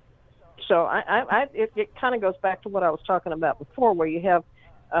 So it kind of goes back to what I was talking about before, where you have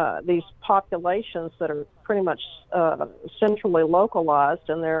these populations that are pretty much centrally localized,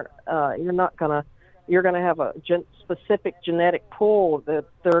 and you're going to have a specific genetic pool that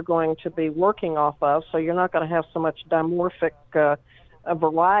they're going to be working off of. So you're not going to have so much dimorphic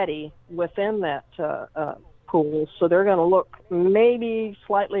variety within that pool. So they're going to look maybe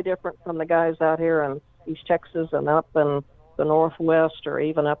slightly different from the guys out here in East Texas and up in the Northwest, or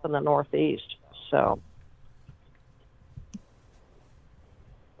even up in the Northeast. So.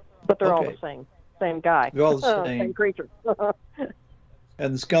 But they're all the same guy. They're all the same creature.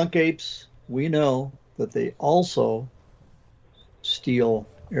 And the skunk apes, we know that they also steal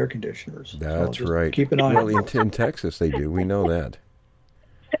air conditioners. That's right. Keep an eye on it. In Texas, they do. We know that.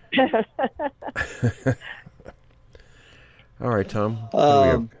 All right,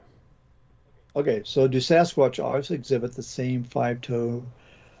 Tom. Okay, so do Sasquatch always exhibit the same 5-toe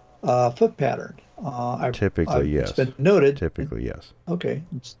foot pattern? Typically, yes. It's been noted. Typically, yes. Okay.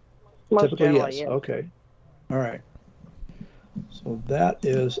 Typically, yes. Yes. Okay. All right. So that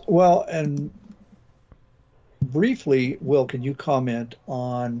is, well, and briefly, Will, can you comment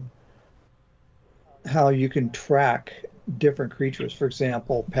on how you can track different creatures? For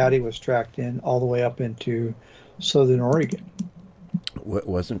example, Patty was tracked in all the way up into southern Oregon. What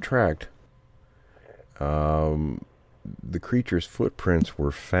wasn't tracked? The creature's footprints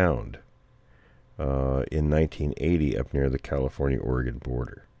were found in 1980 up near the California-Oregon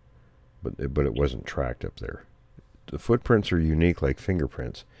border. But it wasn't tracked up there. the footprints are unique like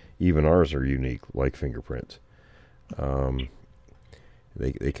fingerprints. Even ours are unique like fingerprints.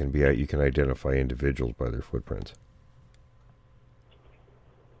 They can be, you can identify individuals by their footprints.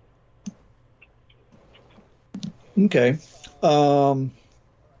 Okay. All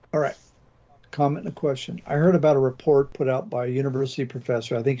right. Comment and a question. I heard about a report put out by a university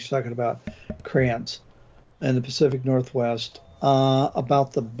professor, I think he's talking about Krantz in the Pacific Northwest,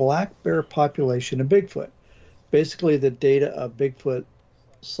 about the black bear population of Bigfoot. Basically, the data of Bigfoot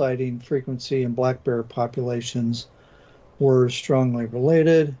sighting frequency and black bear populations were strongly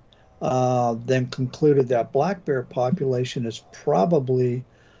related. Then concluded that black bear population is probably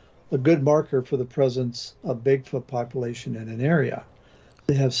a good marker for the presence of Bigfoot population in an area.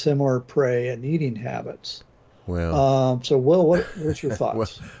 They have similar prey and eating habits. Well, so Will, what's your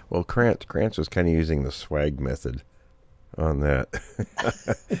thoughts? well, Krantz was kind of using the swag method on that.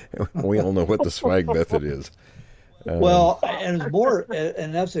 We all know what the swag method is. Well, and it's more,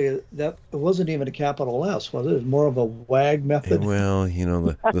 and that it wasn't even a capital S, was it? It was more of a WAG method. Well, you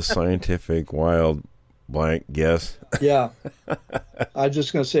know, the scientific wild blank guess. Yeah, I was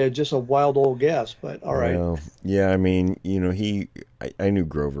just going to say just a wild old guess, but all right. Well, yeah, I mean, you know, I knew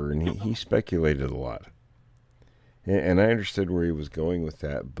Grover, and he speculated a lot, and I understood where he was going with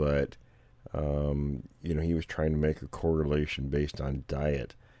that, but you know, he was trying to make a correlation based on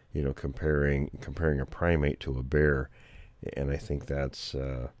diet. You know, comparing a primate to a bear, and I think that's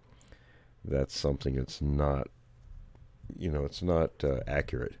something that's not, you know, it's not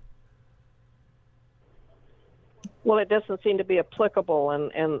accurate. Well, it doesn't seem to be applicable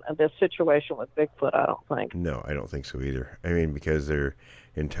in this situation with Bigfoot, I don't think. No, I don't think so either. I mean, because their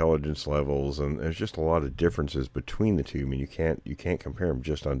intelligence levels, and there's just a lot of differences between the two. I mean, you can't compare them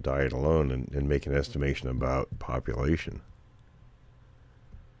just on diet alone and make an estimation about population.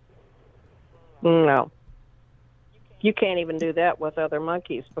 No. You can't even do that with other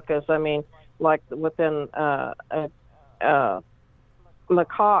monkeys because, I mean, like within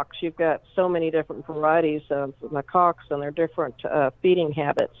macaques, you've got so many different varieties of macaques and their different feeding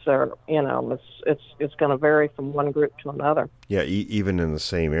habits are, you know, it's going to vary from one group to another. Yeah, even in the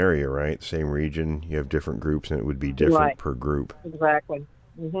same area, right? Same region, you have different groups and it would be different per group. Exactly.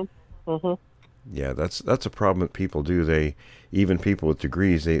 Yeah, that's a problem that people do. Even people with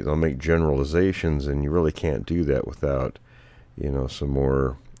degrees, they'll make generalizations, and you really can't do that without, you know, some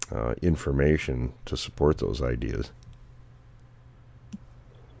more information to support those ideas.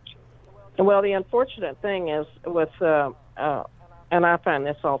 Well, the unfortunate thing is with, and I find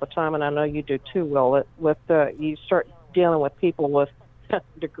this all the time, and I know you do too, Will, you start dealing with people with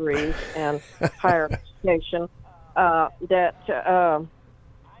degrees and higher education, that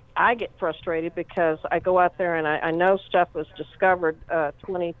I get frustrated because I go out there and I know stuff was discovered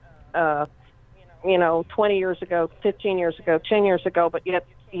 20 years ago, 15 years ago, 10 years ago, but yet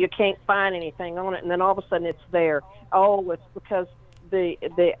you can't find anything on it, and then all of a sudden it's there. Oh, it's because the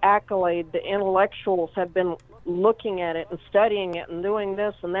accolade, the intellectuals have been looking at it and studying it and doing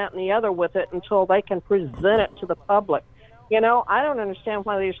this and that and the other with it until they can present it to the public. You know, I don't understand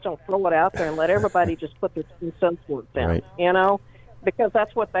why they just don't throw it out there and let everybody just put their 2 cents worth in, right. You know? Because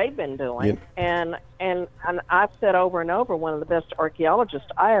that's what they've been doing. Yeah. And I've said over and over, one of the best archaeologists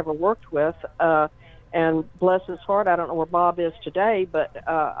I ever worked with, and bless his heart, I don't know where Bob is today, but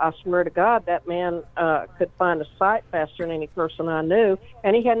I swear to God, that man could find a site faster than any person I knew,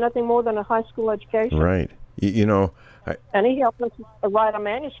 and he had nothing more than a high school education. Right. You know... And he helped us write a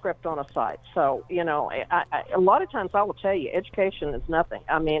manuscript on a site. So, you know, a lot of times I will tell you, education is nothing.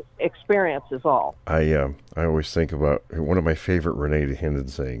 I mean, experience is all. I always think about one of my favorite Renee Hinden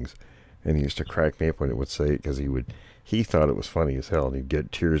sayings, and he used to crack me up when it would say it because he thought it was funny as hell, and he'd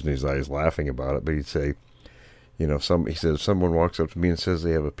get tears in his eyes laughing about it. But he'd say, you know, he says, if someone walks up to me and says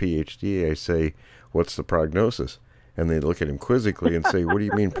they have a PhD, I say, what's the prognosis? And they look at him quizzically and say, what do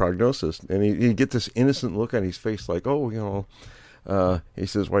you mean prognosis? And he'd get this innocent look on his face like, oh, you know, he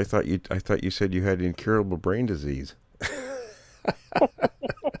says, well, I thought you said you had incurable brain disease.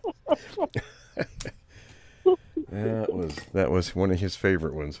 That was one of his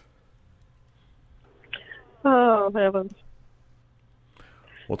favorite ones. Oh, heavens.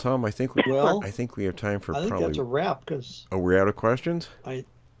 Well, Tom, I think we have time for I think that's a wrap because... Oh, we're out of questions?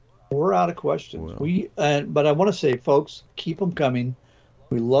 We're out of questions. Well. But I want to say, folks, keep them coming.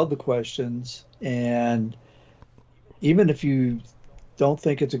 We love the questions, and even if you don't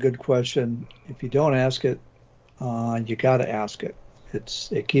think it's a good question, if you don't ask it, you got to ask it.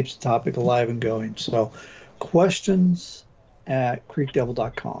 It keeps the topic alive and going. So,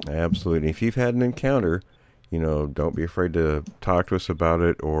 questions@creekdevil.com. Absolutely. If you've had an encounter, you know, don't be afraid to talk to us about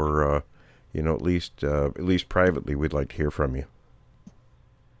it, or at least privately, we'd like to hear from you.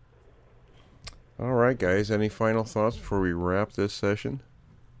 All right, guys, any final thoughts before we wrap this session?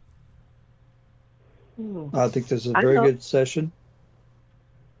 I think this is a very good session.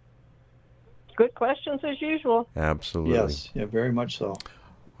 Good questions as usual. Absolutely. Yes, yeah, very much so.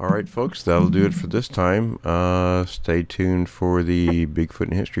 All right, folks, that'll do it for this time. Stay tuned for the Bigfoot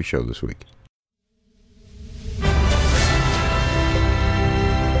in History show this week.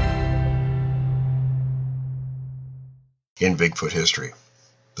 In Bigfoot history.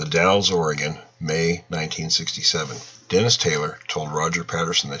 The Dalles, Oregon, May 1967. Dennis Taylor told Roger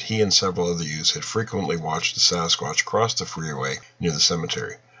Patterson that he and several other youths had frequently watched the Sasquatch cross the freeway near the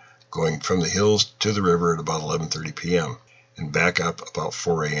cemetery, going from the hills to the river at about 11:30 p.m. and back up about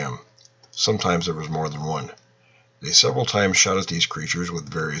 4 a.m. Sometimes there was more than one. They several times shot at these creatures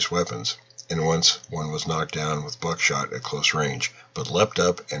with various weapons, and once one was knocked down with buckshot at close range, but leapt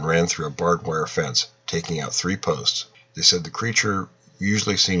up and ran through a barbed wire fence, taking out 3 posts. They said the creature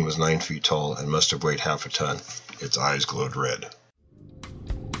usually seen was 9 feet tall and must have weighed half a ton. Its eyes glowed red.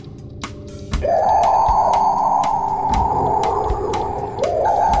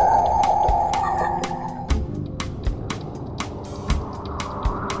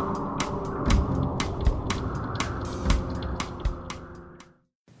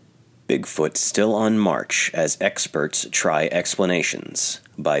 Bigfoot Still on March as Experts Try Explanations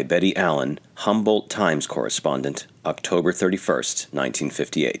by Betty Allen, Humboldt Times correspondent, October 31st,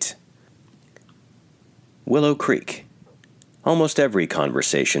 1958. Willow Creek. Almost every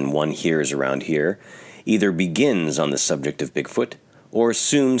conversation one hears around here either begins on the subject of Bigfoot or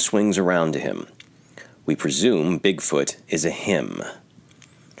soon swings around to him. We presume Bigfoot is a him.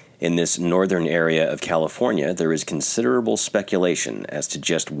 In this northern area of California, there is considerable speculation as to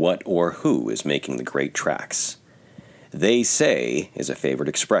just what or who is making the great tracks. They say is a favorite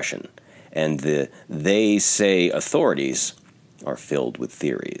expression, and the they say authorities are filled with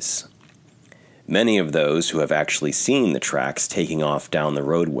theories. Many of those who have actually seen the tracks taking off down the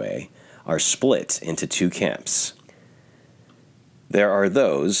roadway are split into 2 camps. There are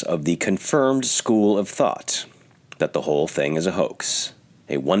those of the confirmed school of thought that the whole thing is a hoax.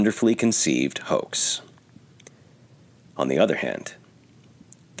 A wonderfully conceived hoax. On the other hand,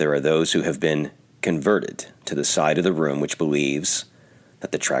 there are those who have been converted to the side of the room which believes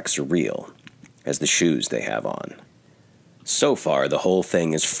that the tracks are real, as the shoes they have on. So far, the whole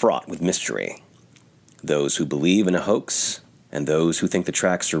thing is fraught with mystery. Those who believe in a hoax and those who think the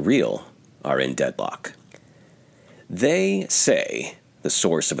tracks are real are in deadlock. They say, the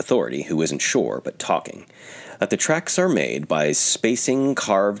source of authority who isn't sure but talking, that the tracks are made by spacing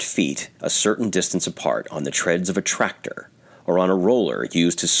carved feet a certain distance apart on the treads of a tractor or on a roller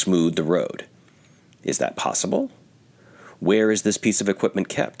used to smooth the road. Is that possible? Where is this piece of equipment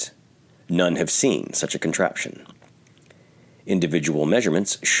kept? None have seen such a contraption. Individual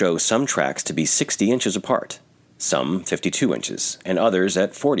measurements show some tracks to be 60 inches apart, some 52 inches, and others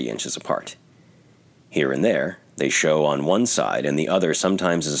at 40 inches apart. Here and there, they show on one side and the other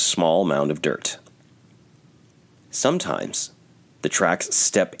sometimes as a small mound of dirt. Sometimes, the tracks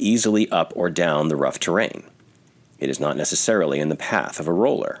step easily up or down the rough terrain. It is not necessarily in the path of a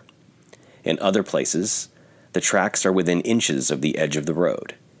roller. In other places, the tracks are within inches of the edge of the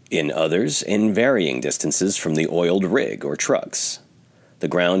road. In others, in varying distances from the oiled rig or trucks. The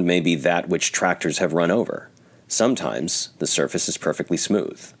ground may be that which tractors have run over. Sometimes, the surface is perfectly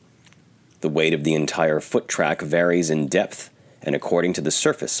smooth. The weight of the entire foot track varies in depth and according to the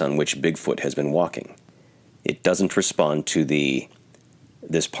surface on which Bigfoot has been walking. It doesn't respond to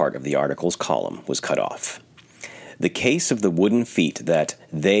this part of the article's column was cut off. The case of the wooden feet that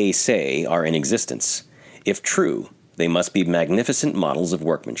they say are in existence. If true, they must be magnificent models of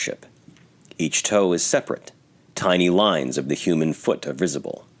workmanship. Each toe is separate. Tiny lines of the human foot are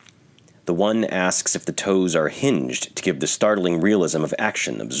visible. The one asks if the toes are hinged to give the startling realism of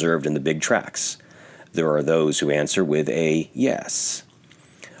action observed in the big tracks. There are those who answer with a yes.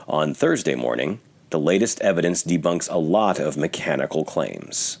 On Thursday morning, the latest evidence debunks a lot of mechanical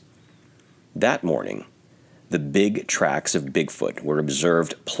claims. That morning, the big tracks of Bigfoot were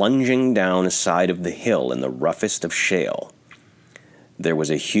observed plunging down a side of the hill in the roughest of shale. There was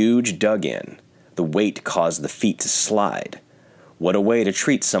a huge dug-in. The weight caused the feet to slide. What a way to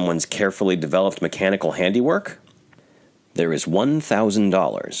treat someone's carefully developed mechanical handiwork? There is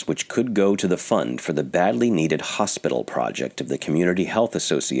 $1,000 which could go to the fund for the badly needed hospital project of the Community Health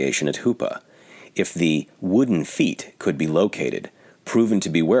Association at Hoopa, if the wooden feet could be located, proven to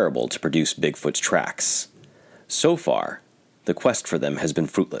be wearable to produce Bigfoot's tracks. So far, the quest for them has been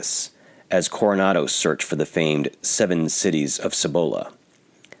fruitless, as Coronado's search for the famed 7 cities of Cibola.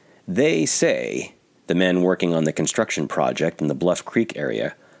 They say the men working on the construction project in the Bluff Creek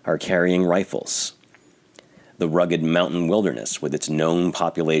area are carrying rifles. The rugged mountain wilderness, with its known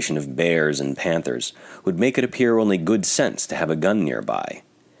population of bears and panthers, would make it appear only good sense to have a gun nearby.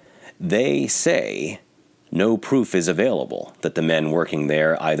 They say no proof is available that the men working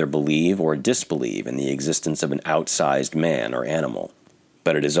there either believe or disbelieve in the existence of an outsized man or animal,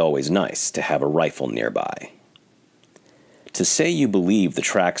 but it is always nice to have a rifle nearby. To say you believe the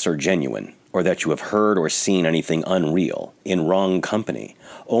tracks are genuine, or that you have heard or seen anything unreal, in wrong company,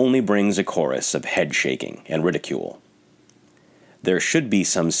 only brings a chorus of head-shaking and ridicule. There should be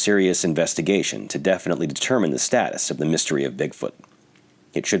some serious investigation to definitely determine the status of the mystery of Bigfoot.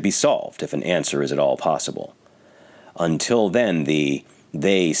 It should be solved if an answer is at all possible. Until then, the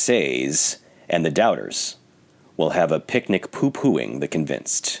they says and the doubters will have a picnic poo-pooing the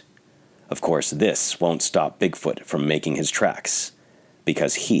convinced. Of course, this won't stop Bigfoot from making his tracks,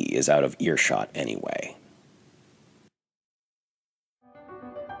 because he is out of earshot anyway.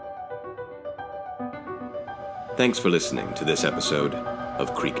 Thanks for listening to this episode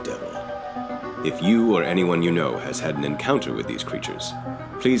of Creek Devil. If you or anyone you know has had an encounter with these creatures,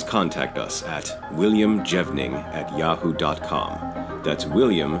 please contact us at williamjevning@yahoo.com. That's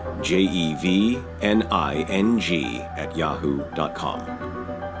William, Jevning, @yahoo.com.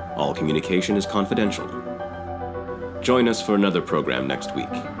 All communication is confidential. Join us for another program next week.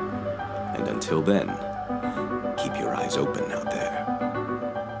 And until then, keep your eyes open out there.